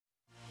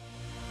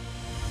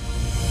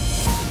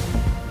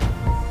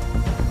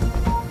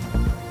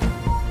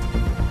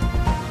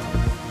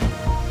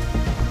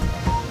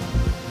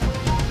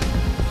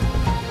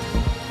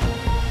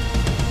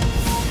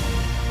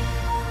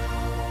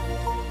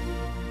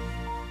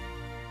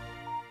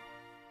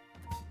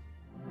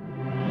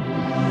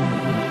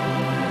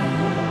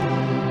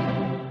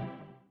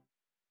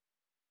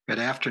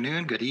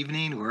afternoon, good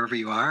evening, wherever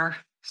you are.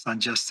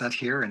 Sun just set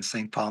here in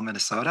St. Paul,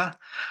 Minnesota.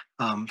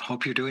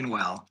 Hope you're doing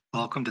well.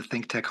 Welcome to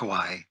ThinkTech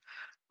Hawaii.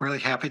 Really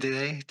happy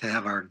today to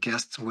have our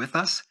guests with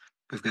us.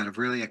 We've got a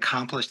really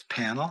accomplished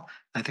panel.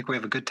 I think we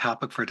have a good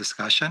topic for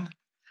discussion.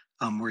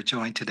 We're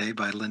joined today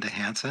by Linda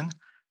Hanson,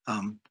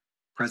 um,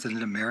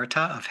 President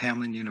Emerita of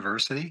Hamline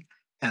University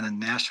and a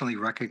nationally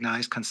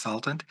recognized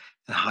consultant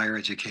in higher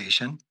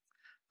education.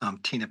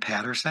 Tina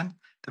Patterson,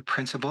 the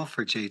principal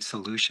for Jade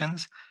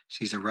Solutions.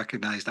 She's a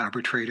recognized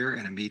arbitrator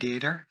and a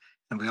mediator.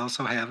 And we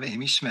also have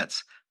Amy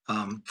Schmitz,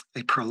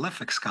 a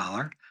prolific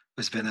scholar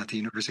who's been at the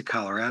University of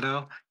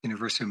Colorado,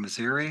 University of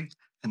Missouri,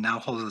 and now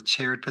holds a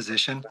chaired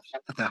position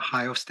at the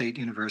Ohio State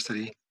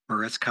University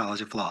Moritz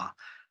College of Law.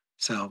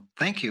 So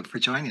thank you for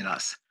joining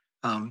us.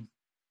 I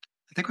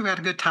think we've got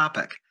a good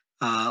topic.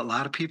 A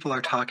lot of people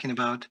are talking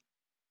about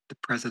the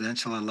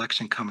presidential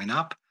election coming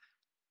up,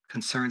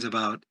 concerns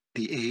about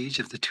the age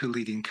of the two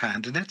leading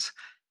candidates.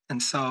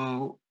 And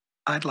so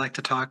I'd like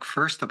to talk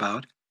first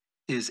about,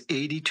 is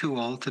 80 too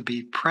old to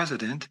be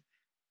president?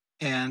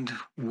 And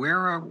where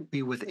are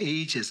we with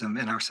ageism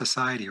in our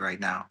society right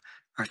now?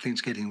 Are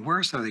things getting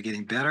worse? Are they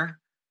getting better?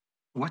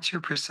 What's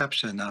your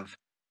perception of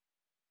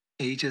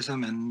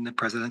ageism in the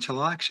presidential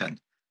election?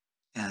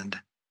 And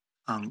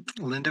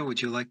Linda,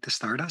 would you like to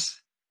start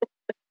us?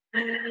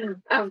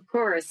 Of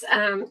course.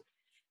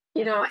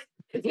 You know,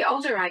 the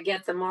older I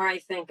get, the more I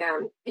think,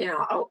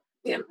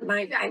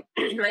 my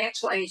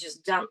actual age has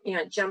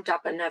jumped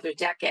up another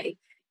decade,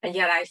 and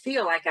yet I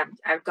feel like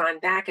I've gone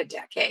back a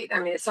decade. I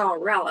mean, it's all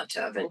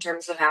relative in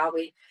terms of how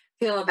we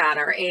feel about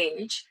our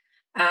age.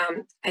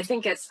 I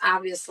think it's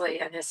obviously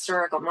an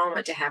historical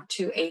moment to have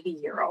two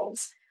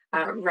 80-year-olds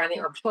running,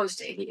 or close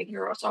to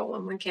 80-year-olds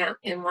old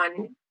in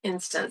one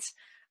instance.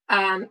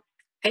 Um,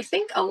 I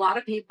think a lot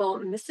of people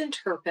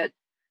misinterpret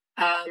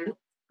um,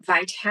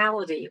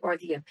 vitality or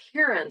the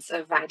appearance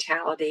of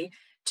vitality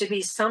to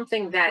be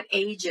something that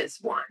ages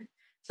one.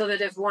 So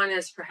that if one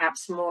is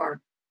perhaps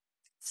more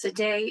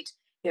sedate,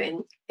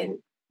 in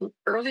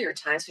earlier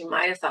times, we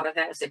might have thought of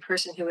that as a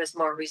person who is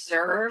more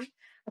reserved,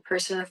 a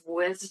person of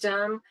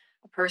wisdom,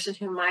 a person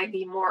who might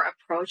be more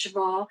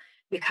approachable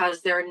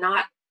because they're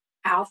not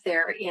out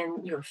there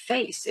in your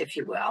face, if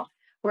you will.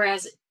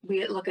 Whereas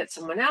we look at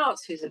someone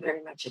else who's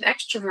very much an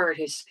extrovert,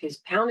 who's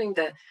pounding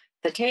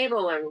the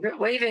table and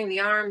waving the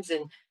arms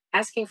and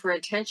asking for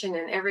attention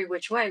in every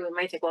which way, we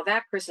might think, well,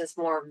 that person's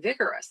more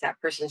vigorous, that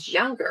person's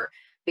younger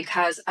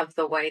because of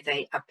the way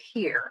they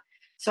appear.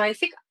 So I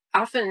think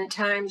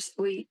oftentimes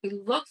we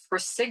look for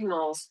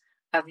signals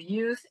of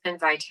youth and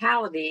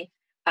vitality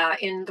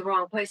in the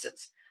wrong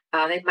places.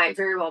 They might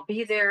very well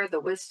be there,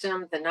 the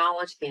wisdom, the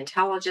knowledge, the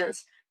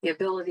intelligence, the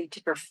ability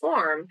to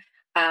perform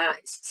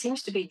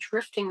seems to be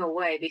drifting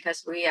away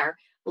because we are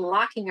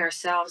locking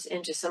ourselves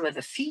into some of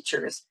the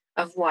features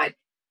of what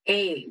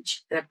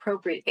age, the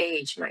appropriate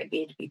age might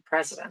be to be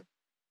president.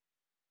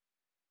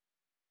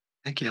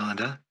 Thank you,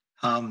 Linda.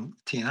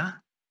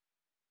 Tina?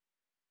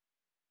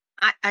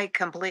 I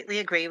completely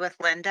agree with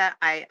Linda.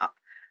 I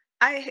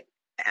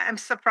am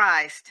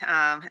surprised,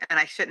 and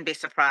I shouldn't be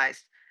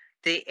surprised.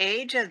 The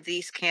age of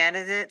these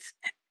candidates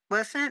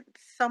wasn't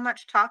so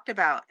much talked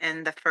about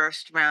in the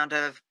first round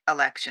of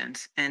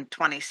elections in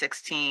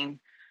 2016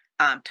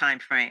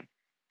 timeframe.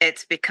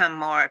 It's become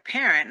more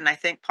apparent, and I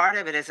think part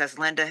of it is, as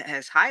Linda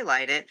has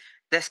highlighted,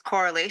 this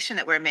correlation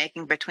that we're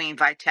making between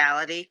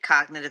vitality,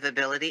 cognitive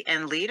ability,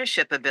 and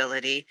leadership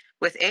ability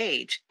with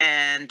age.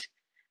 And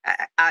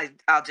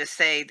I'll just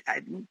say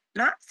I'm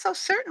not so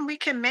certain we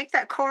can make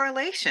that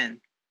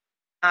correlation.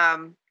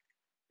 Um,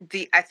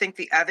 I think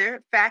the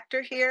other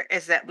factor here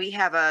is that we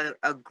have a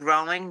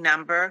growing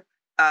number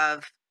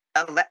of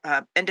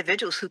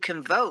individuals who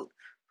can vote,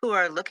 who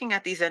are looking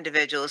at these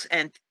individuals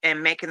and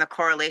making the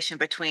correlation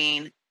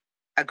between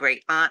a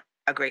great aunt,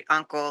 a great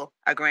uncle,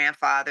 a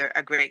grandfather,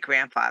 a great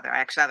grandfather. I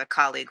actually have a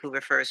colleague who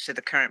refers to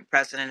the current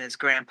president as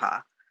grandpa,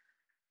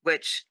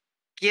 which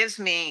gives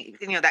me,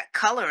 that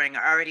coloring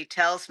already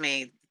tells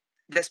me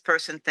this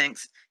person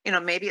thinks,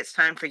 maybe it's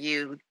time for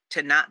you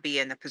to not be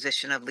in the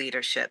position of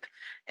leadership.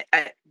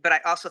 But I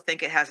also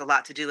think it has a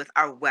lot to do with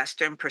our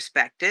Western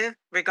perspective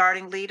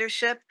regarding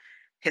leadership.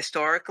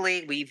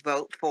 Historically, we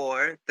vote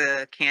for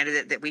the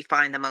candidate that we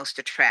find the most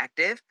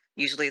attractive,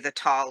 usually the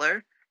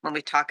taller. When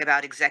we talk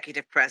about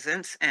executive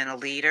presence, and a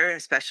leader,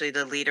 especially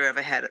the leader of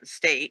a head of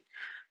state,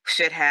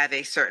 should have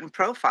a certain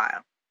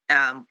profile.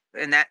 And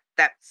that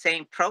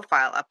same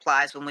profile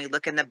applies when we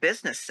look in the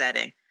business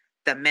setting.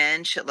 The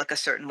men should look a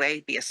certain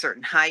way, be a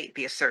certain height,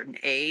 be a certain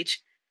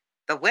age.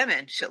 The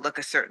women should look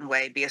a certain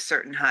way, be a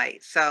certain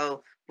height.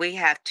 So we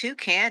have two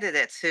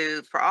candidates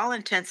who, for all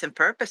intents and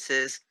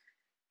purposes,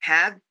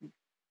 have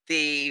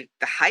the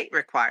height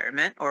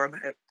requirement, or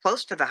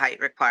close to the height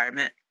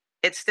requirement.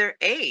 It's their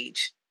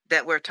age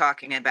that we're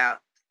talking about.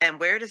 And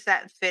where does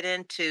that fit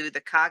into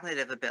the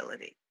cognitive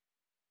ability?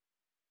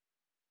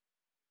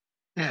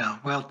 Yeah,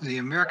 well, the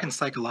American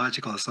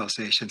Psychological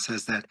Association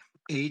says that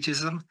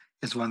ageism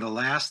is one of the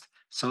last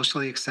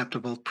socially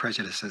acceptable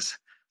prejudices.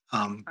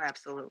 Um,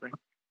 Absolutely.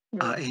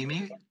 Mm.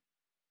 Amy?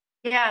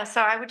 Yeah,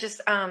 so I would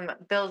just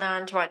build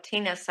on to what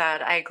Tina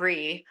said. I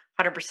agree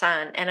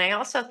 100%. And I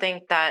also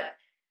think that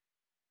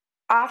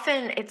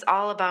often it's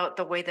all about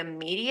the way the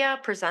media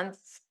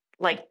presents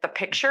like the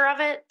picture of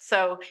it.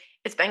 So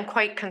it's been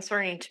quite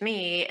concerning to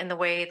me in the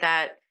way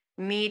that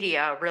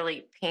media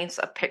really paints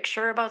a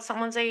picture about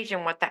someone's age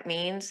and what that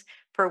means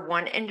for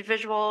one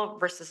individual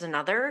versus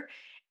another.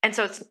 And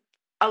so it's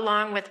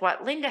along with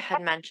what Linda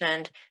had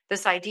mentioned,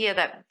 this idea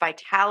that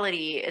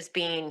vitality is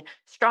being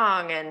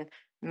strong and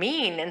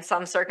mean in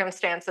some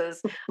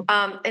circumstances,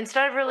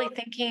 instead of really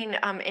thinking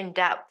in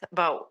depth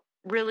about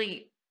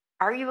really,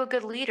 are you a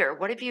good leader?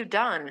 What have you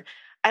done?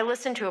 I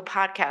listened to a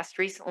podcast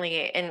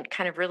recently and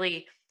kind of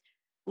really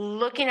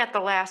looking at the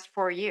last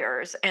 4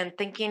 years and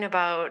thinking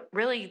about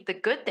really the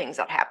good things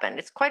that happened.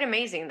 It's quite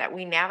amazing that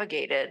we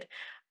navigated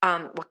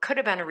what could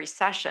have been a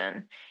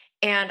recession.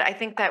 And I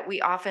think that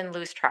we often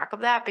lose track of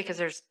that because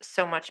there's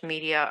so much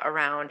media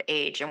around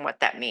age and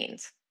what that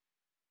means.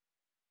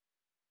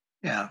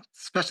 Yeah,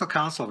 Special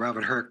Counsel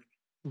Robert Hur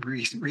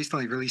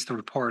recently released a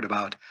report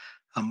about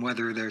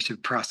whether there should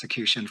be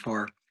prosecution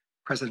for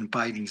President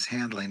Biden's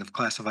handling of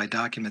classified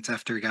documents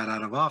after he got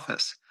out of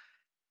office.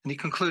 And he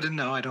concluded,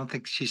 no, I don't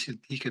think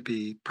he could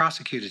be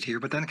prosecuted here.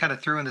 But then kind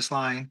of threw in this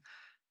line,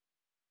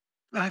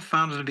 I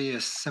found him to be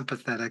a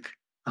sympathetic,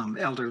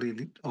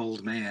 elderly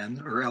old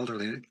man or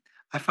elderly.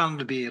 I found him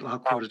to be, I'll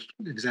quote it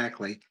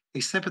exactly, a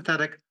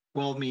sympathetic,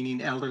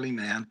 well-meaning elderly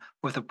man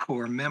with a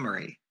poor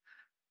memory.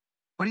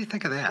 What do you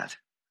think of that?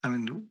 I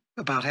mean,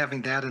 about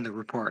having that in the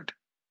report.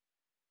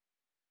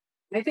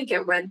 I think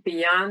it went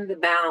beyond the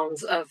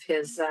bounds of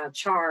his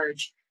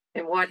charge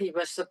and what he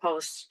was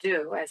supposed to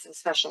do as a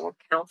special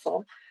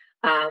counsel,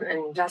 an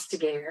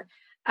investigator.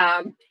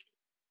 Um,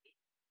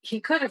 he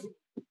could have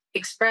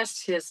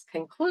expressed his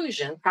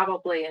conclusion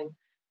probably in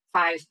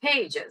 5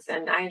 pages,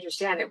 and I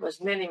understand it was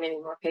many, many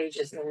more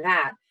pages than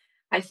that.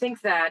 I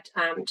think that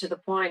to the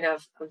point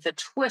of the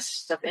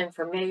twists of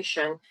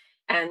information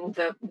and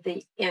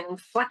the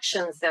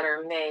inflections that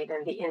are made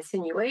and the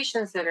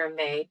insinuations that are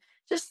made,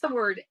 just the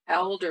word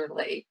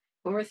elderly,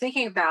 when we're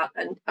thinking about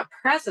a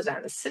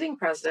president, a sitting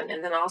president,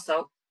 and then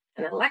also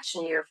an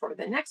election year for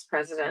the next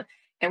president,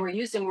 and we're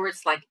using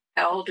words like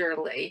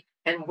elderly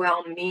and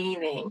well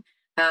meaning,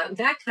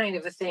 that kind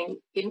of a thing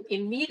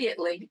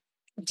immediately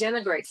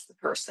denigrates the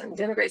person,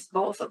 denigrates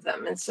both of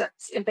them, and so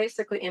it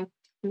basically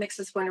makes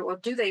us wonder: well,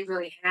 do they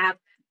really have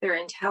their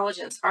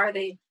intelligence? Are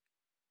they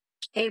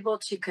able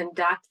to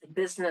conduct the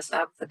business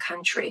of the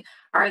country?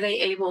 Are they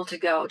able to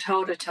go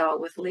toe to toe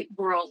with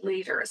world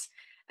leaders?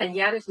 And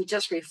yet, if we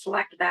just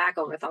reflect back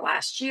over the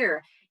last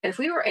year, and if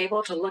we were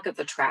able to look at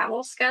the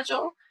travel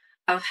schedule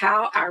of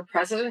how our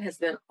president has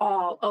been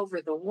all over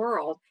the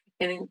world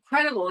in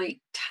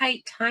incredibly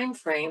tight time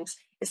frames,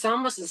 it's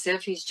almost as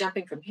if he's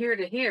jumping from here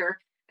to here.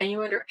 And you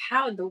wonder,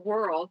 how in the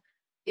world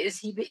is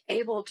he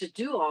able to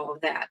do all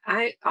of that?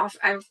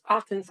 I've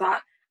often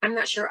thought, I'm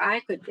not sure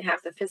I could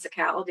have the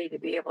physicality to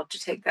be able to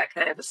take that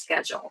kind of a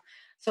schedule.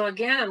 So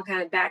again, I'm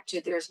kind of back to,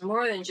 there's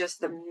more than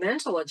just the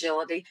mental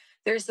agility,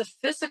 there's the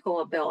physical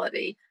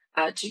ability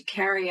to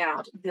carry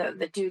out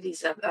the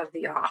duties of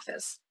the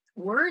office.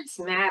 Words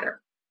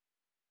matter.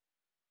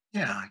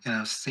 Yeah,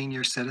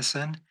 senior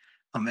citizen,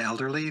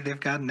 elderly, they've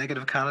got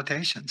negative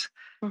connotations.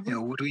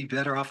 Mhm, Would we be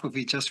better off if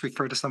we just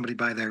refer to somebody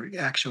by their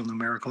actual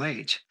numerical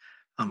age?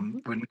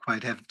 mhm. Wouldn't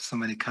quite have so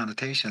many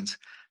connotations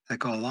that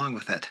go along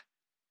with it.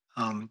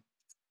 Um,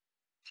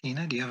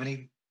 Tina, do you have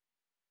any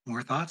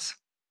more thoughts?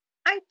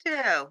 I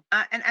do.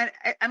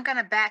 I'm going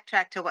to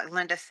backtrack to what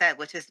Linda said,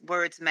 which is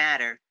words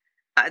matter.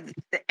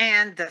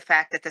 And the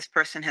fact that this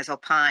person has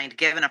opined,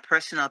 given a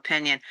personal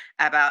opinion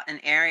about an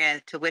area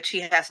to which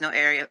he has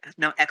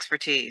no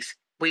expertise.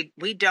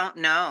 We don't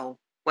know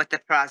what the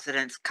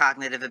president's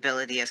cognitive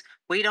ability is.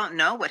 We don't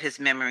know what his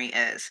memory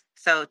is.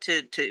 So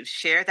to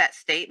share that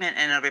statement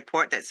in a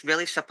report that's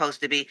really supposed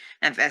to be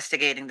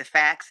investigating the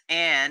facts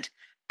and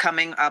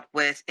coming up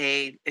with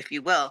a, if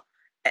you will,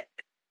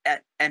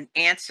 an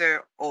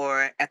answer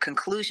or a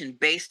conclusion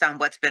based on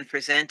what's been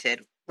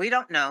presented. We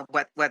don't know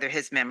whether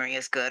his memory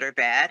is good or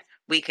bad.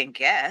 We can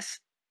guess.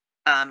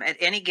 At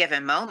any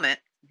given moment,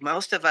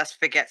 most of us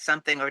forget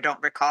something or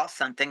don't recall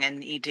something and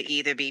need to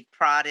either be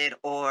prodded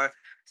or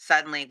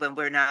suddenly, when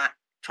we're not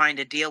trying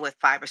to deal with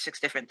 5 or 6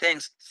 different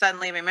things,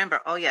 suddenly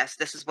remember, oh, yes,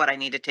 this is what I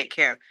need to take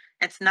care of.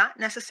 It's not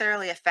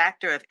necessarily a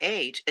factor of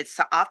age. It's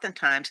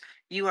oftentimes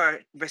you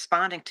are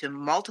responding to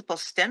multiple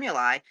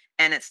stimuli,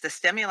 and it's the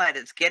stimuli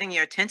that's getting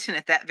your attention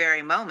at that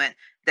very moment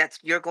that's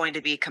you're going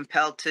to be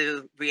compelled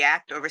to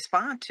react or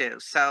respond to.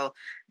 So,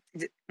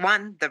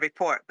 one, the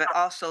report, but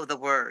also the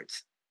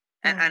words.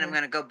 And I'm Mhm.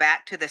 going to go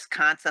back to this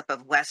concept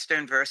of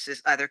Western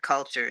versus other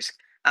cultures.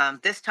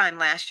 This time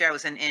last year, I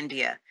was in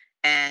India,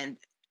 and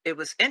it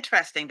was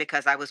interesting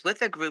because I was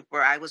with a group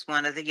where I was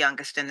one of the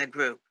youngest in the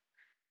group.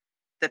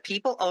 The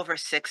people over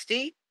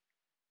 60,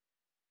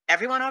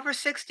 everyone over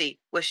 60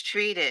 was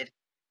treated.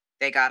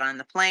 They got on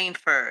the plane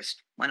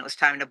first. When it was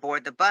time to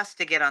board the bus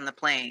to get on the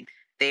plane,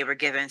 they were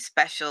given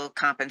special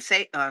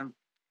compensation.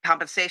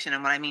 compensation.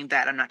 And when I mean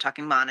that, I'm not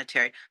talking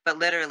monetary, but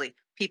literally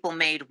people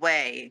made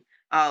way.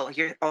 Oh,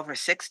 you're over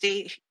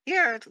 60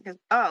 here.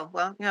 Oh,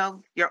 well,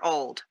 you're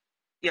old.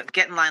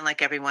 Get in line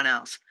like everyone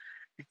else.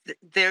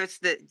 There's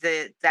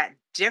that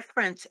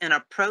difference in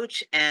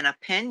approach and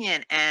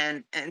opinion,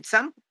 and in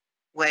some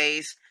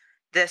ways,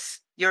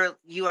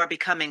 you are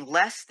becoming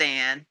less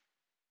than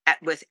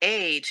with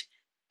age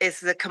is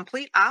the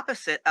complete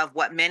opposite of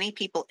what many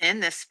people in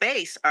this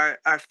space are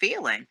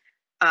feeling.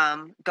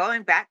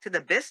 Going back to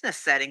the business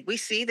setting, we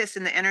see this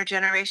in the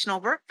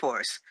intergenerational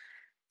workforce.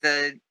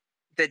 The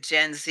the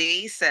Gen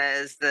Z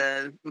says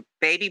the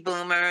baby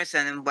boomers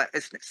and what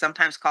is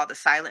sometimes called the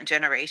silent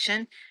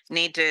generation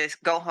need to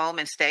go home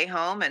and stay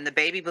home, and the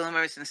baby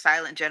boomers and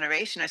silent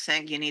generation are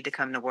saying you need to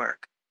come to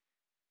work.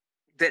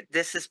 That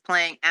this is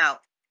playing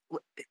out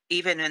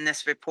even in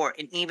this report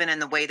and even in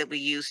the way that we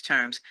use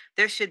terms.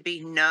 There should be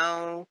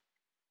no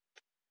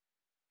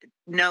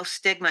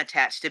stigma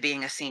attached to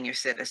being a senior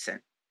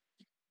citizen.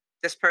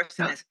 This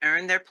person Yeah, has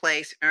earned their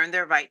place, earned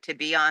their right to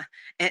be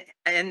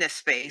in this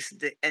space,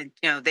 and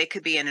they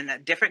could be in a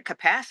different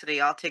capacity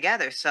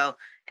altogether. So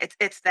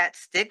it's that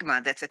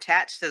stigma that's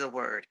attached to the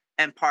word,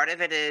 and part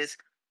of it is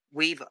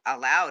we've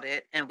allowed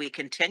it, and we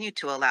continue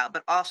to allow it,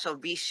 but also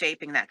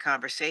reshaping that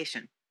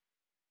conversation.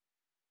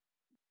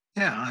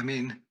 yeah. I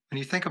mean, when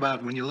you think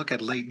about when you look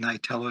at late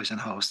night television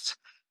hosts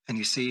and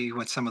you see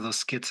what some of those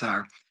skits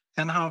are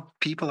and how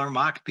people are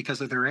mocked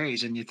because of their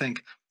age, and you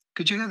think,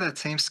 could you have that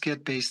same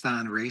skit based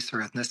on race or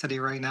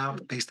ethnicity right now,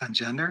 based on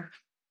gender?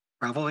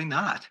 Probably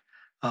not.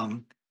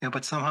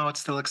 But somehow it's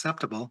still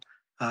acceptable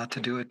to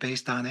do it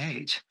based on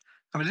age.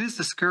 I mean, it is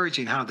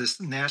discouraging how this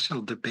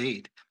national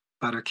debate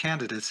about our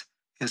candidates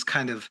is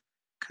kind of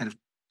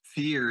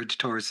veered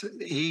towards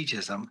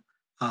ageism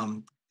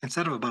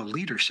instead of about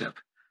leadership.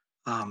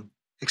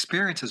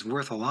 Experience is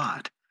worth a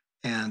lot,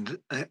 and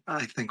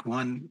I think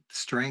one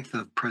strength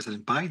of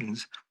President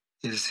Biden's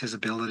is his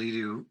ability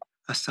to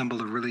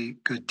assemble a really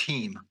good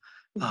team.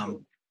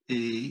 Um,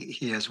 Mhm.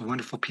 he has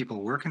wonderful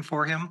people working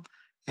for him,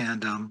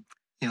 and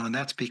and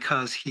that's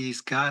because he's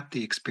got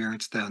the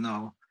experience to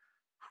know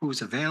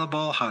who's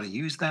available, how to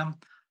use them,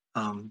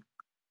 um,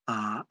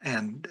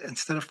 and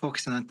instead of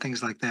focusing on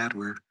things like that,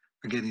 we're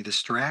getting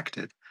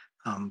distracted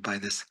by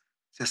this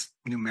just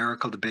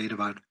numerical debate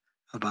about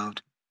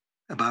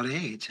about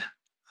age.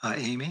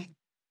 Amy?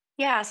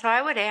 Yeah, so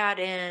I would add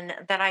in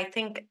that I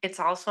think it's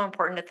also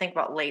important to think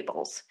about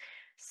labels.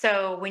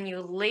 So when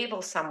you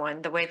label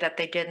someone the way that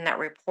they did in that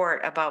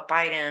report about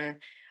Biden,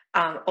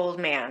 old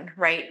man,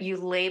 right? You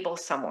label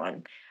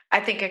someone. I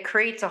think it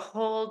creates a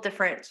whole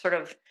different sort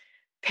of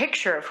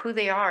picture of who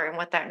they are and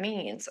what that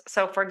means.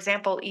 So, for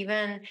example,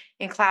 even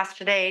in class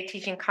today,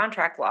 teaching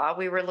contract law,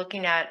 we were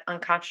looking at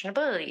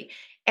unconscionability,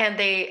 and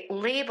they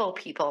label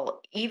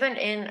people, even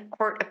in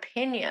court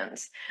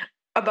opinions,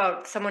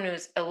 about someone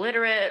who's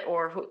illiterate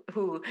or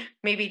who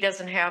maybe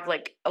doesn't have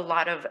like a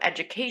lot of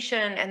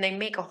education, and they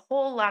make a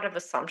whole lot of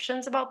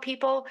assumptions about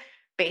people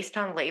based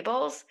on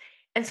labels.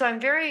 And so I'm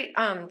very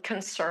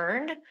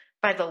concerned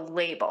by the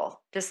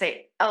label to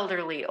say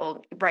elderly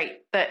old,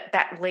 right?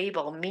 That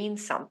label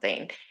means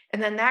something,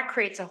 and then that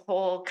creates a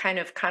whole kind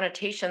of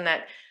connotation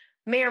that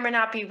may or may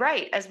not be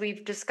right. As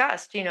we've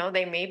discussed,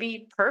 they may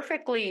be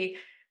perfectly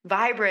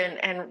vibrant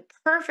and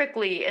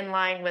perfectly in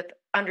line with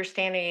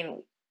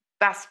understanding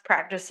best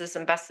practices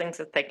and best things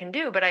that they can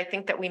do. But I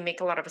think that we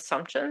make a lot of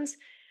assumptions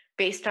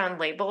based on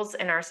labels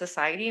in our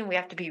society, and we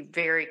have to be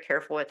very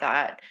careful with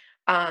that.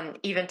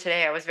 Even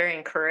today, I was very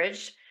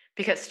encouraged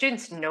because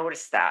students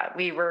noticed that.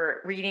 We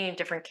were reading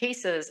different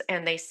cases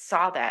and they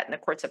saw that in the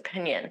court's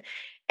opinion.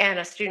 And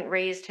a student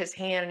raised his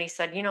hand and he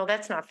said,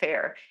 that's not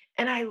fair.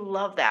 And I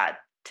love that.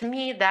 To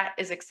me, that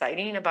is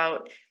exciting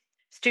about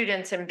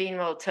students and being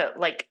able to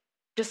like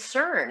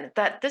discern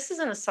that this is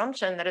an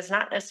assumption that is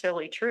not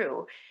necessarily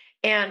true.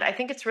 And I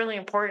think it's really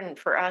important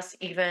for us,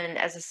 even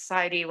as a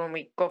society, when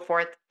we go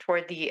forth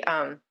toward the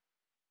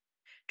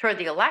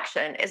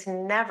election, is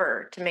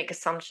never to make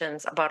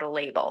assumptions about a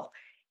label.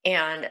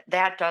 And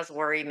that does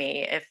worry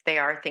me if they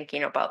are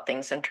thinking about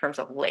things in terms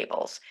of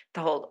labels,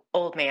 the whole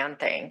old man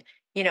thing,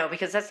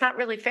 because that's not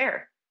really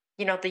fair.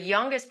 The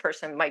youngest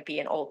person might be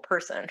an old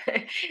person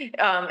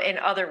in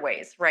other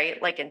ways,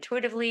 right? Like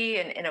intuitively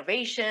and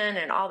innovation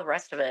and all the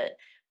rest of it.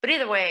 But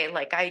either way,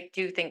 like I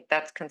do think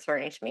that's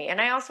concerning to me.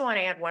 And I also want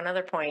to add one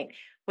other point,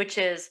 which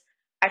is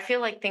I feel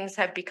like things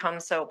have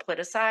become so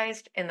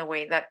politicized in the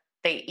way that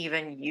they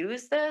even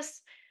use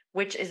this,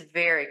 which is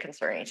very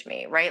concerning to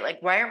me, right?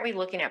 Like, why aren't we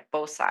looking at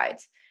both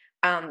sides?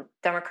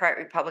 Democrat,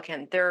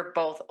 Republican, they're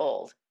both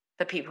old,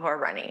 the people who are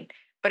running.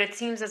 But it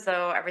seems as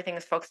though everything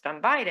is focused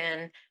on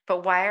Biden.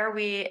 But why are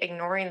we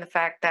ignoring the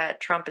fact that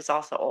Trump is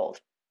also old?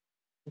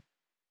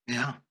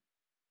 Yeah.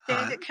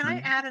 David, can I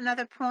add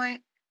another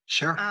point?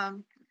 Sure.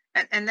 Um,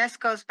 and this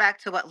goes back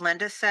to what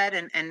Linda said,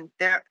 and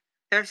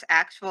there's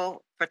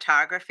actual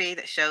photography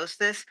that shows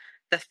this,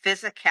 the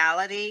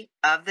physicality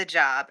of the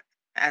job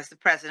as the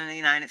president of the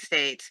United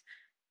States,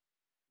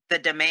 the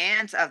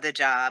demands of the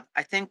job.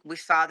 I think we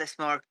saw this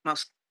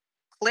most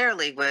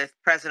clearly with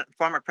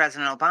former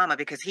President Obama,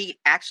 because he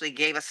actually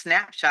gave a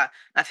snapshot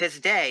of his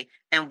day,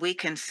 and we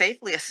can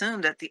safely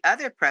assume that the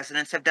other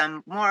presidents have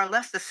done more or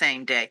less the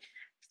same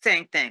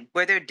thing,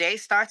 where their day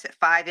starts at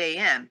 5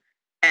 a.m.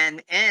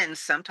 and ends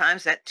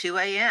sometimes at 2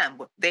 a.m.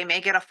 They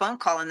may get a phone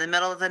call in the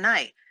middle of the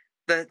night.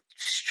 The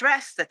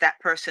stress that that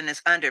person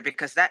is under,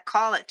 because that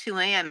call at 2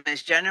 a.m.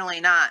 is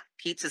generally not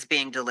pizzas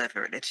being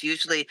delivered. It's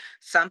usually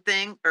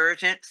something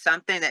urgent,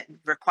 something that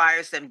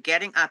requires them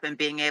getting up and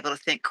being able to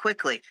think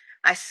quickly.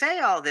 I say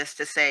all this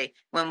to say,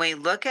 when we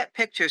look at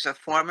pictures of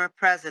former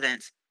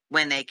presidents,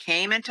 when they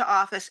came into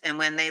office and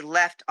when they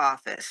left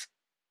office,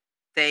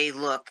 they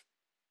look,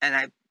 and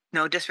I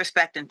no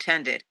disrespect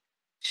intended,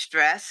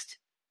 stressed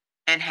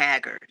and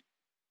haggard.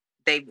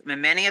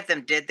 Many of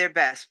them did their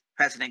best.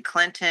 President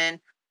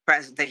Clinton,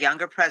 the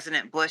younger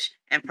President Bush,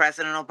 and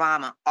President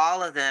Obama,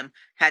 all of them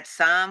had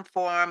some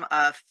form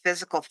of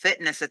physical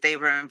fitness that they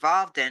were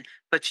involved in,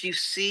 but you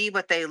see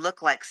what they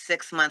look like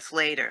 6 months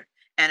later,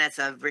 and it's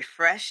a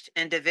refreshed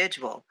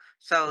individual.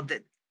 So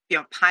that,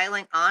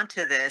 piling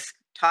onto this,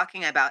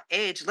 talking about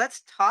age,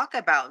 let's talk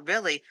about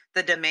really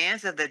the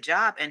demands of the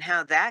job and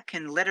how that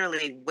can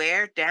literally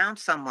wear down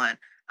someone.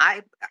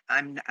 I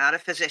I'm not a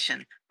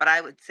physician, but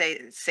I would say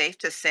it's safe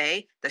to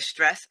say the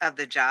stress of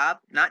the job,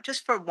 not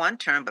just for one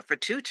term, but for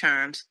two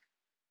terms,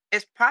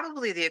 is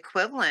probably the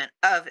equivalent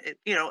of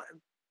a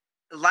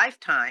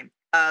lifetime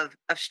of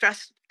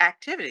stress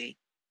activity,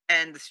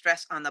 and the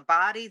stress on the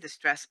body, the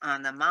stress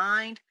on the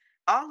mind,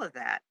 all of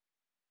that.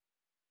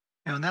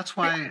 And that's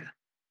why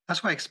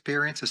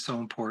experience is so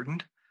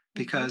important, Mhm.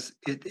 because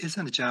it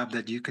isn't a job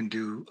that you can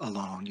do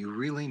alone. You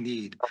really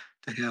need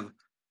to have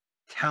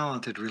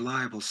talented,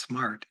 reliable,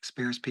 smart,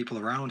 experienced people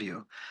around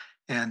you,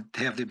 and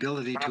to have the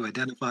ability to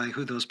identify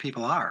who those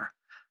people are.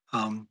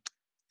 Um,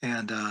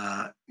 and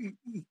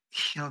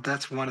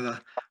that's one of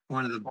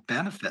the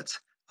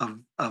benefits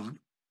of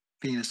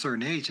being a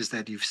certain age, is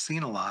that you've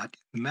seen a lot,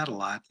 met a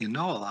lot, you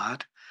know a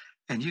lot,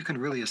 and you can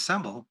really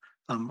assemble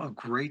a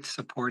great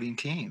supporting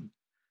team.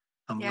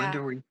 Yeah.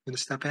 Linda, were you going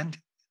to step in?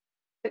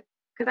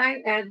 Could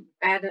I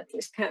add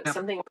just kind of Yeah.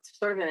 something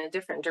sort of in a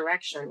different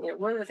direction?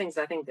 One of the things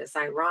I think that's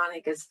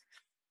ironic is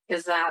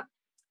that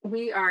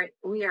we are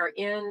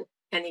in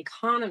an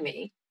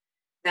economy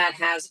that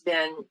has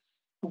been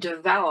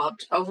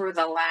developed over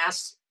the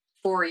last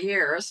 4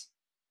 years,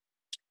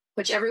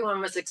 which everyone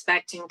was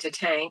expecting to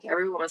tank.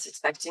 Everyone was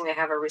expecting to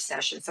have a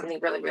recession, something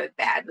really, really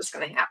bad was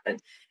going to happen.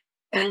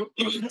 And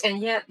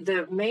and yet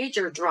the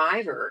major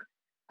driver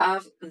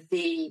of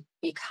the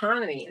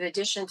economy, in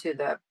addition to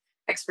the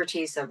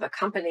expertise of the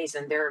companies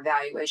and their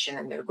evaluation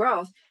and their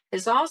growth,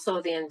 is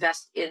also the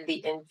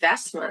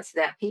investments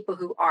that people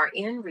who are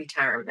in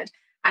retirement.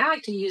 I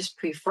like to use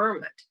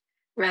preferment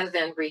rather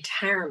than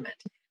retirement,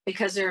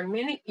 because there are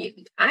many.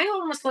 I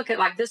almost look at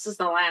like this is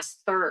the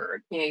last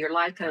third. Your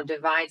life kind Yeah. of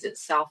divides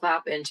itself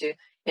up into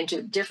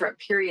different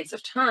periods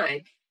of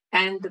time,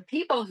 and the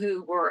people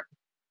who were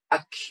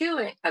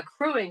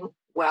accruing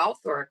wealth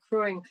or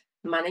accruing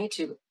money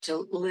to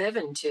live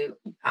and to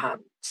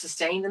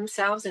sustain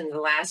themselves in the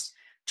last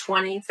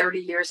 20, 30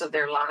 years of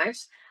their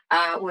lives,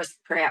 was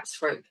perhaps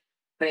for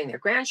putting their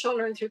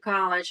grandchildren through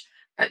college,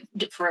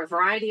 for a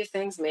variety of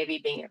things, maybe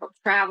being able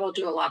to travel,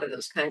 do a lot of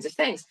those kinds of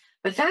things.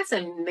 But that's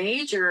a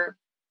major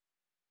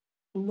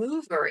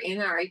mover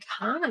in our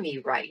economy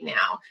right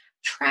now.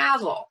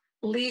 Travel,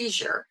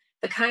 leisure,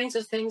 the kinds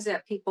of things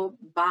that people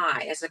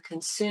buy as a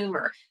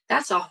consumer.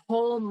 That's a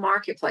whole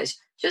marketplace.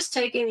 Just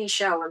take any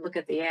show and look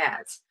at the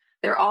ads.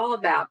 They're all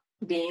about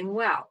being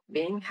well,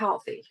 being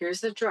healthy.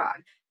 Here's a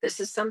drug. This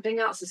is something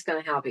else that's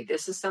going to help you.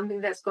 This is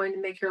something that's going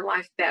to make your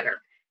life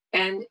better.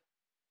 And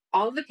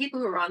all of the people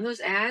who are on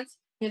those ads,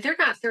 they're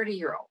not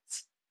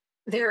 30-year-olds.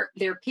 They're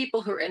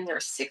people who are in their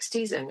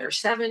 60s and their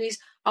 70s.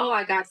 Oh,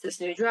 I got this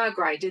new drug,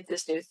 or I did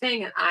this new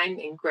thing, and I'm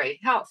in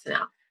great health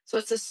now. So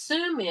it's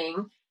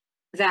assuming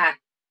that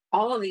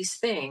all of these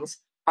things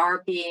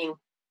are being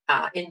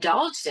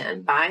indulged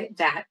in by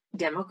that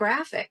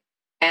demographic.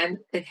 And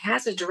it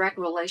has a direct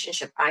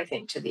relationship, I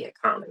think, to the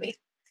economy.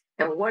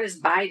 And what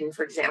is Biden,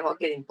 for example,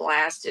 getting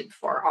blasted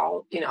for?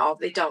 All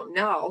they don't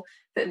know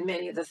that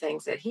many of the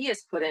things that he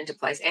has put into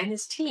place, and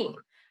his team.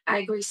 I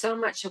agree so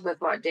much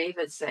with what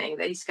David's saying,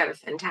 that he's got a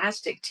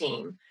fantastic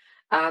team.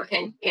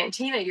 And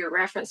Tina, your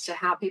reference to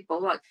how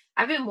people look.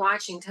 I've been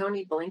watching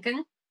Tony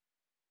Blinken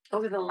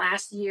over the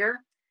last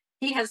year.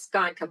 He has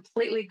gone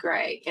completely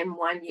gray in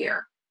 1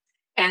 year.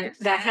 And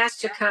that has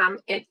to come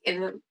in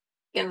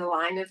the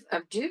line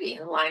of duty, in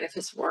the line of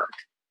his work.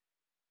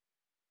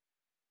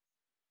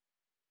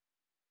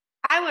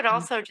 I would Mm.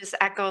 also just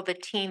echo the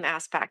team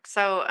aspect.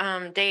 So,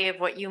 Dave,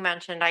 what you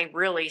mentioned, I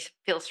really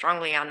feel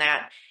strongly on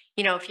that.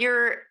 If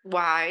you're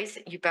wise,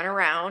 you've been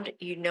around,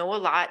 you know a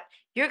lot,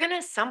 you're going to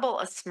assemble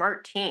a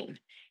smart team.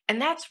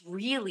 And that's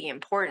really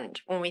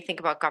important when we think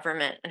about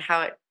government and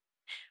how it,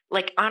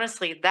 like,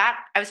 honestly,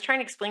 that I was trying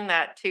to explain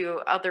that to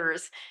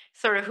others,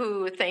 sort of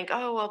who think,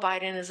 oh, well,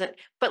 Biden isn't,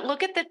 but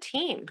look at the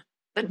team.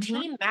 The Mhm.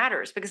 team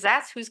matters because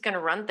that's who's going to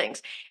run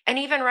things. And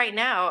even right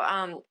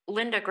now,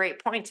 Linda,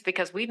 great points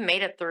because we've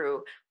made it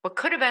through what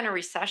could have been a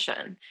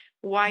recession.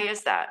 Why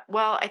is that?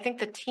 Well, I think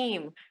the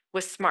team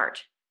was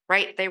smart,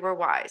 right? They were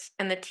wise.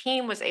 And the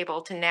team was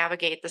able to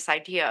navigate this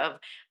idea of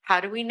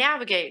how do we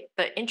navigate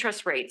the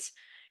interest rates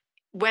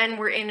when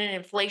we're in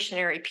an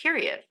inflationary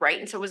period, right?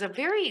 And so it was a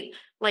very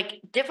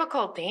like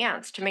difficult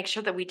dance to make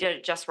sure that we did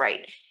it just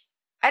right.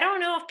 I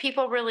don't know if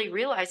people really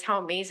realize how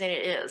amazing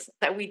it is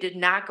that we did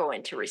not go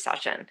into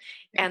recession.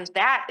 And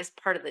that is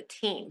part of the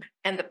team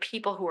and the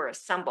people who are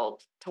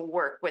assembled to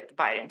work with the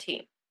Biden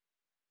team.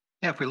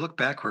 Yeah, if we look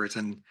backwards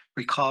and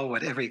recall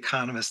what every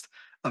economist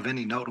of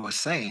any note was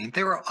saying,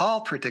 they were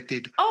all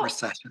predicted Oh,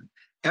 recession.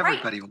 right.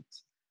 Everybody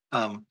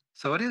was.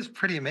 So it is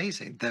pretty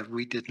amazing that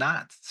we did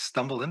not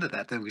stumble into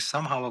that, that we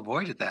somehow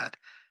avoided that.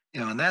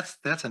 And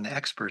that's an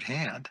expert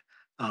hand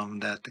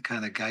that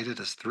kind of guided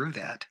us through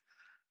that.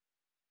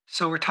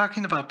 So we're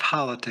talking about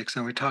politics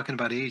and we're talking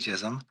about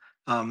ageism.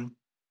 Um,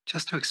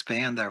 just to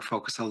expand our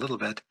focus a little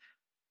bit,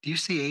 do you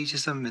see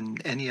ageism in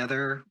any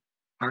other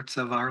parts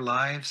of our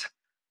lives?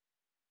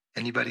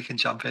 Anybody can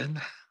jump in.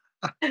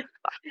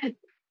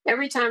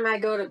 Every time I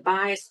go to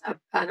buy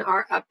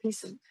a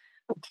piece of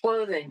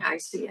clothing, I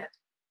see it.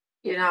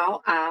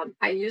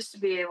 I used to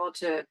be able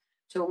to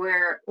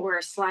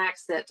wear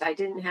slacks that I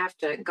didn't have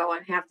to go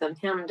and have them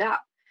hemmed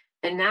up,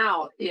 and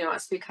now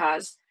it's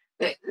because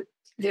they,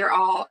 they're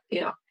all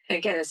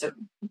again, it's a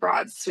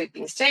broad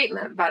sweeping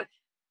statement, but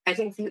I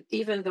think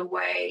even the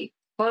way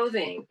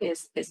clothing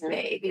is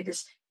made, it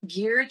is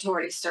geared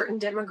toward a certain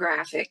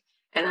demographic,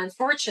 and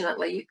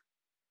unfortunately,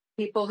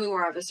 people who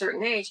are of a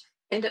certain age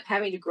end up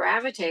having to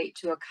gravitate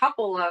to a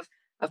couple of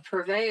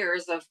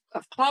purveyors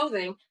of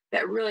clothing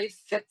that really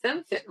fit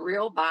them, fit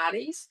real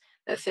bodies,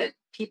 that fit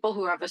people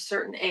who are of a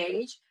certain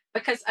age.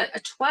 Because a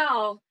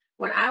 12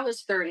 when I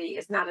was 30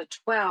 is not a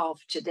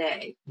 12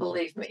 today.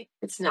 Believe me,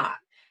 it's not.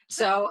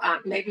 So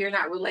maybe you're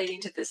not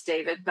relating to this,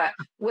 David, but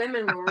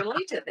women will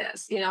relate to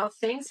this.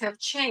 Things have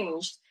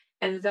changed.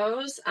 And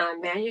those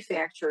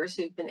manufacturers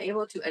who've been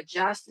able to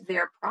adjust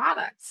their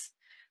products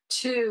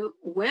to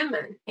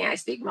women, and I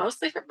speak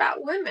mostly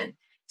about women,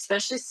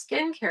 especially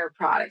skincare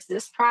products.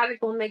 This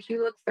product will make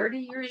you look 30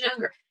 years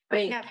younger. I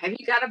mean, Yeah. have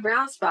you got a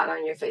brown spot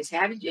on your face?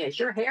 Is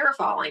your hair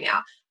falling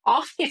out?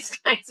 All these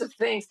kinds of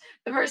things.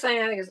 The first thing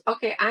I think is,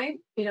 okay,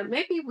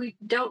 maybe we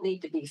don't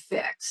need to be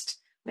fixed.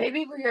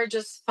 Maybe we are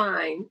just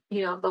fine,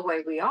 the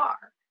way we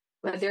are.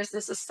 But there's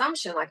this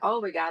assumption like, oh,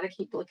 we got to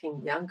keep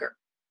looking younger.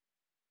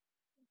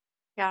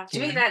 Yeah. To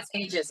me, Yeah. that's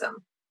ageism.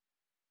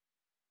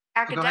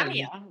 Oh, go ahead.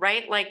 Academia,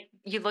 right? Like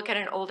you look at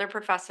an older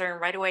professor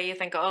and right away you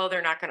think, oh,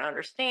 they're not going to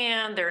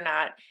understand. They're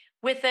not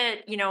with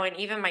it, and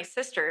even my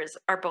sisters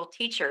are both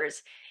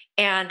teachers.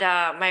 And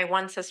my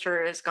one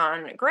sister has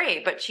gone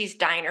gray, but she's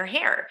dyeing her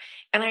hair.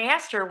 And I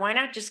asked her, why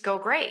not just go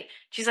gray?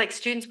 She's like,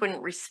 students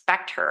wouldn't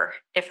respect her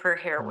if her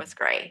hair Mm. was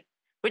gray,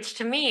 which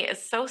to me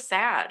is so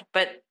sad.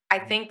 But I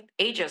think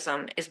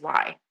ageism is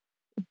why.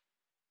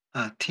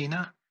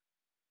 Tina,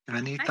 have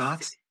any I see,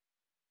 thoughts?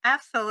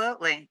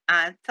 absolutely.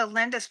 To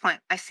Linda's point,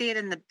 I see it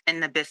in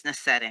the business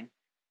setting,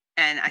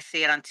 and I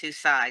see it on two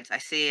sides. I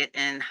see it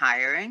in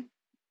hiring.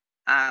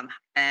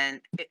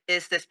 And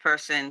is this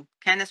person,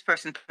 can this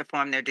person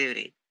perform their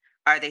duty?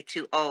 Are they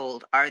too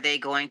old? Are they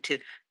going to,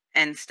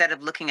 instead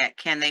of looking at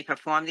can they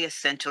perform the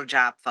essential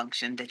job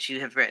function that you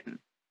have written?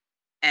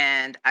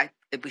 And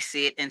we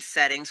see it in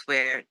settings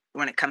where,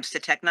 when it comes to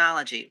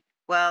technology,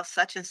 well,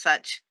 such and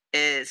such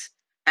is,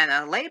 and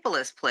a label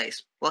is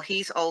placed. Well,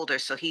 he's older,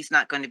 so he's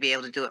not going to be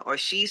able to do it. Or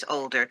she's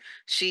older,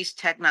 she's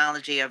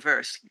technology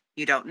averse.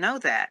 You don't know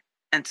that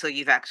until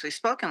you've actually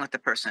spoken with the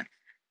person.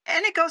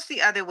 And it goes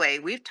the other way.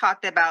 We've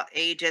talked about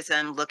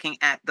ageism, looking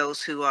at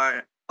those who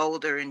are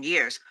older in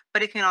years,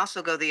 but it can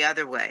also go the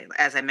other way.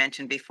 As I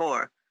mentioned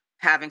before,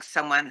 having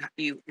someone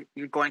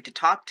you're going to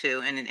talk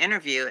to in an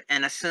interview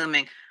and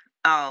assuming,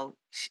 oh,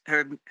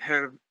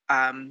 her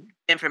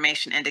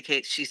information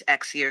indicates she's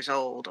X years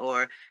old,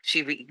 or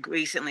she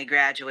recently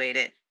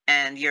graduated,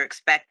 and you're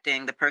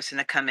expecting the person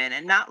to come in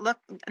and not look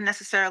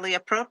necessarily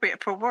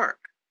appropriate for work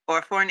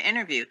or for an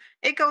interview.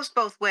 It goes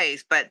both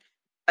ways, but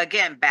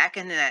again, back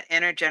into that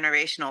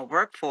intergenerational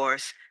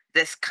workforce,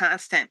 this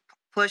constant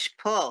push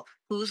pull.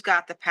 Who's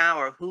got the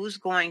power? Who's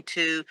going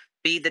to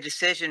be the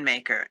decision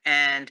maker?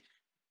 And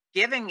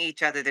giving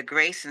each other the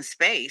grace and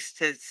space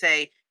to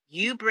say,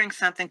 you bring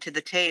something to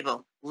the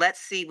table. Let's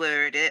see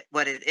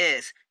what it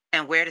is,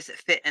 and where does it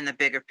fit in the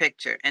bigger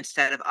picture,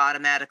 instead of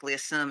automatically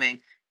assuming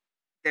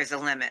there's a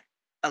limit,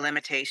 a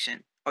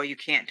limitation, or you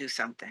can't do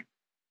something.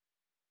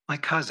 My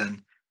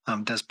cousin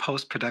does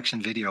post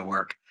production video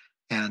work.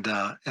 And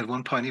at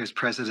one point, he was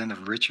president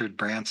of Richard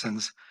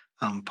Branson's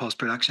post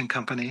production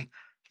company.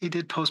 He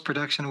did post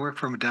production work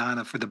for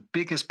Madonna, for the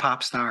biggest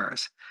pop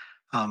stars.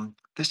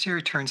 This year,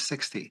 he turned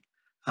 60.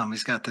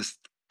 He's got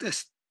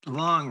this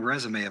long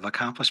resume of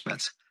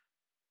accomplishments,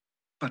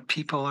 but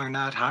people are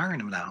not hiring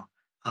him now.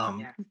 Um,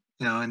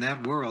 Yeah. in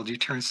that world, you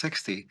turn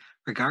 60,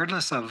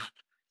 regardless of,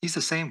 he's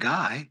the same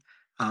guy.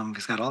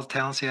 He's got all the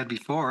talents he had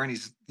before, and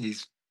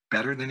he's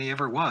better than he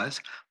ever was,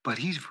 but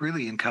he's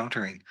really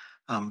encountering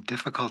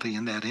difficulty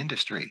in that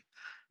industry.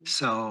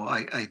 So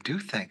I do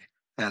think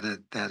that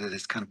it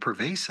is kind of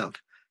pervasive,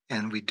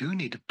 and we do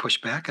need to push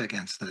back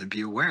against it and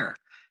be aware.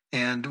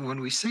 And when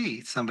we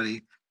see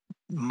somebody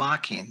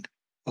mocking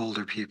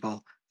older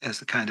people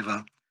as a kind of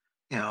a,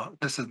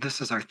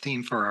 this is our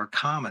theme for our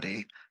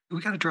comedy,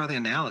 we got to draw the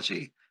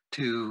analogy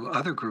to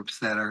other groups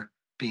that are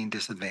being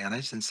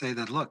disadvantaged and say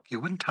that, look, you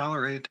wouldn't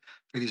tolerate it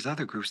for these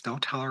other groups,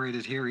 don't tolerate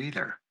it here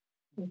either.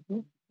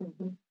 Mhm,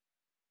 mhm.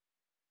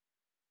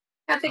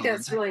 I think Oh,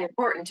 that's really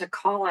important to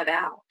call it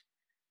out.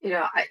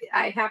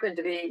 I happened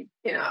to be,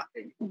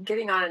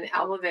 getting on an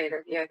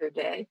elevator the other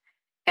day,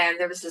 and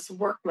there was this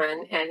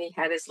workman, and he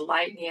had his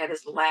light, and he had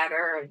his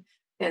ladder,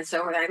 and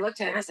so when I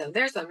looked at him, I said,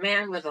 "There's a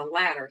man with a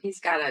ladder. He's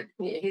got a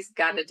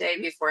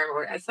day before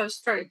him." And so I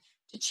started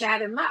to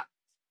chat him up,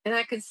 and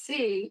I could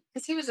see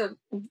because he was a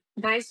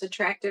nice,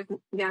 attractive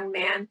young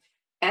man,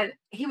 and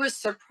he was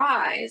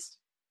surprised.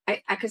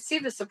 I could see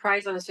the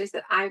surprise on his face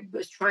that I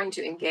was trying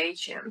to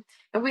engage him,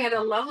 and we had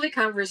a lovely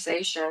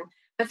conversation.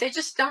 But they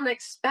just don't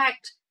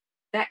expect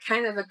that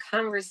kind of a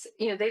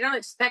they don't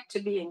expect to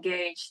be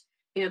engaged,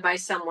 by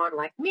someone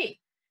like me.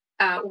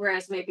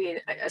 Whereas maybe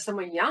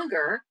someone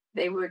younger,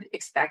 they would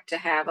expect to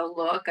have a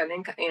look and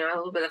a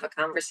little bit of a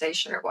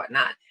conversation or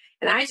whatnot.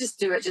 And I just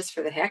do it just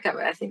for the heck of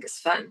it. I think it's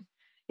fun,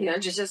 to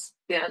just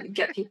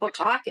get people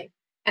talking.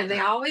 And they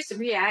always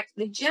react.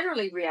 They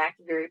generally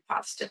react very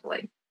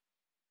positively.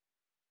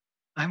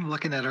 I'm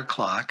looking at our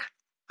clock.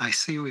 I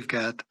see we've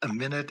got a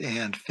minute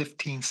and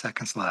 15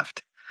 seconds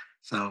left.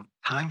 So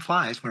time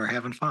flies when we're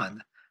having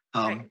fun.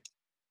 Right. Um,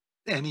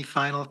 any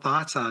final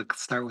thoughts? I'll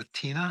start with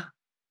Tina.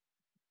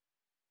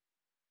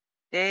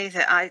 Days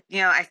that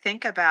I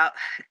think about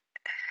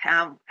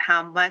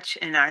how much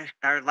in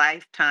our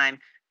lifetime,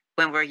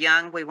 when we're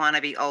young, we want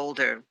to be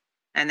older.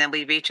 And then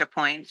we reach a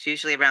point, it's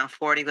usually around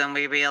 40, when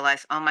we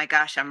realize, oh my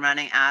gosh, I'm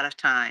running out of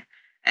time.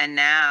 And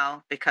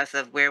now, because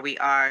of where we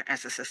are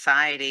as a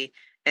society,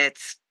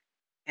 it's,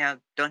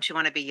 don't you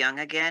want to be young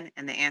again?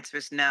 And the answer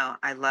is no.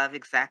 I love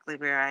exactly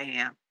where I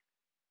am.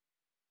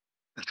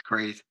 That's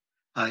great.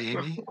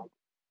 Amy?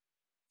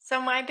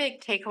 So my big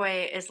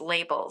takeaway is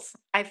labels.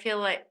 I feel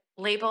like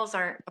labels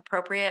aren't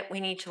appropriate. We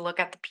need to look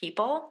at the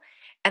people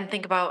and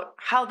think about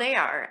how they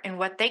are and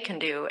what they can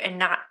do and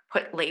not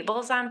put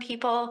labels on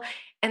people.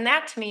 And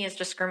that to me is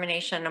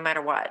discrimination no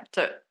matter what.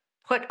 To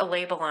put a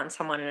label on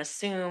someone and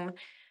assume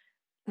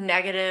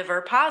negative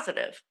or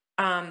positive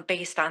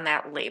based on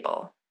that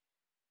label.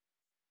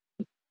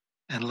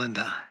 And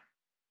Linda.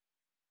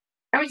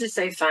 I would just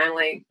say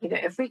finally,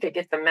 if we could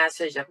get the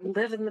message of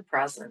live in the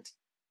present,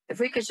 if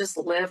we could just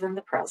live in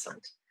the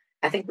present,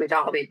 I think we'd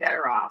all be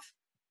better off.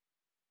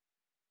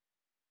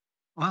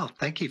 Well,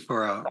 thank you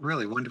for a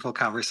really wonderful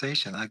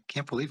conversation. I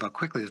can't believe how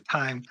quickly the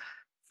time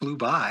flew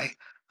by.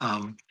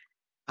 Um,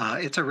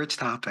 it's a rich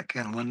topic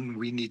and one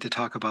we need to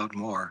talk about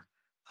more.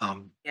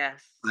 Um,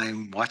 Yes.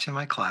 I'm watching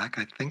my clock.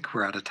 I think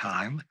we're out of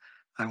time.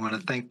 I want to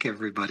thank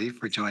everybody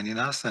for joining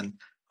us and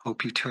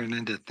hope you turn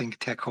into Think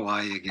Tech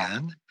Hawaii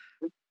again.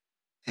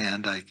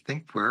 And I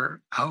think we're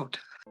out.